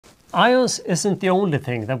Ions isn't the only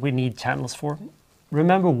thing that we need channels for.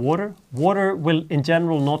 Remember water? Water will in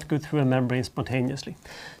general not go through a membrane spontaneously.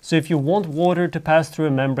 So if you want water to pass through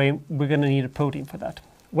a membrane, we're going to need a protein for that.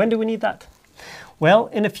 When do we need that? Well,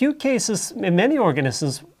 in a few cases, in many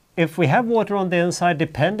organisms, if we have water on the inside,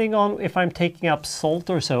 depending on if I'm taking up salt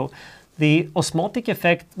or so, the osmotic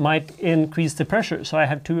effect might increase the pressure. So I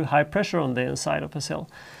have too high pressure on the inside of a cell.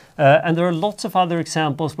 And there are lots of other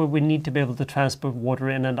examples where we need to be able to transport water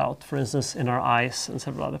in and out, for instance, in our eyes and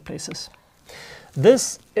several other places.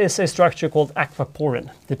 This is a structure called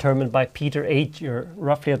aquaporin, determined by Peter Ager,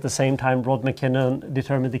 roughly at the same time Rod McKinnon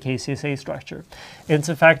determined the KCSA structure. In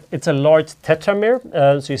fact, it's a large tetramer,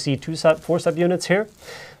 so you see four subunits here.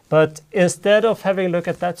 But instead of having a look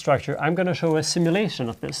at that structure, I'm going to show a simulation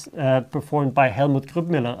of this performed by Helmut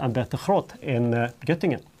Grubmüller and Berthe Groth in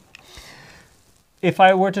Göttingen. If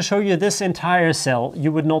I were to show you this entire cell,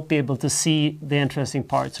 you would not be able to see the interesting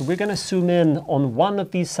part. So we're going to zoom in on one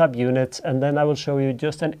of these subunits, and then I will show you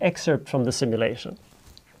just an excerpt from the simulation.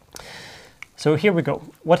 So here we go.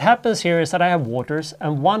 What happens here is that I have waters,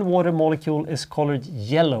 and one water molecule is colored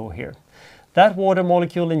yellow here. That water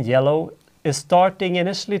molecule in yellow is starting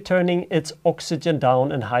initially turning its oxygen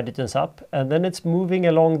down and hydrogens up, and then it's moving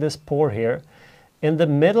along this pore here. In the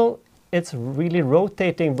middle, it's really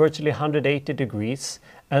rotating virtually 180 degrees,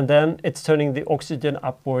 and then it's turning the oxygen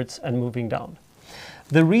upwards and moving down.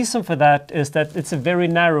 The reason for that is that it's a very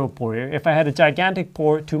narrow pore here. If I had a gigantic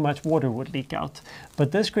pore, too much water would leak out.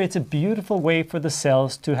 But this creates a beautiful way for the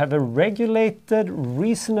cells to have a regulated,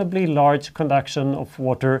 reasonably large conduction of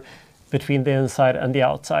water between the inside and the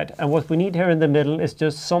outside. And what we need here in the middle is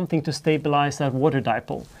just something to stabilize that water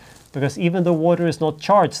dipole. Because even though water is not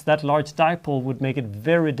charged, that large dipole would make it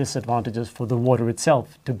very disadvantageous for the water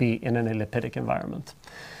itself to be in an elliptic environment.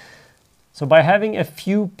 So by having a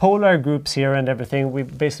few polar groups here and everything, we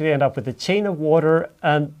basically end up with a chain of water,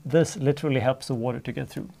 and this literally helps the water to get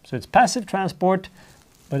through. So it's passive transport,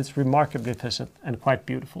 but it's remarkably efficient and quite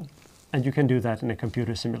beautiful. And you can do that in a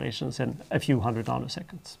computer simulations in a few hundred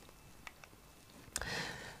nanoseconds.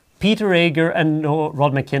 Peter Ager and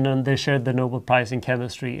Rod McKinnon, they shared the Nobel Prize in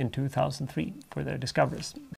Chemistry in 2003 for their discoveries.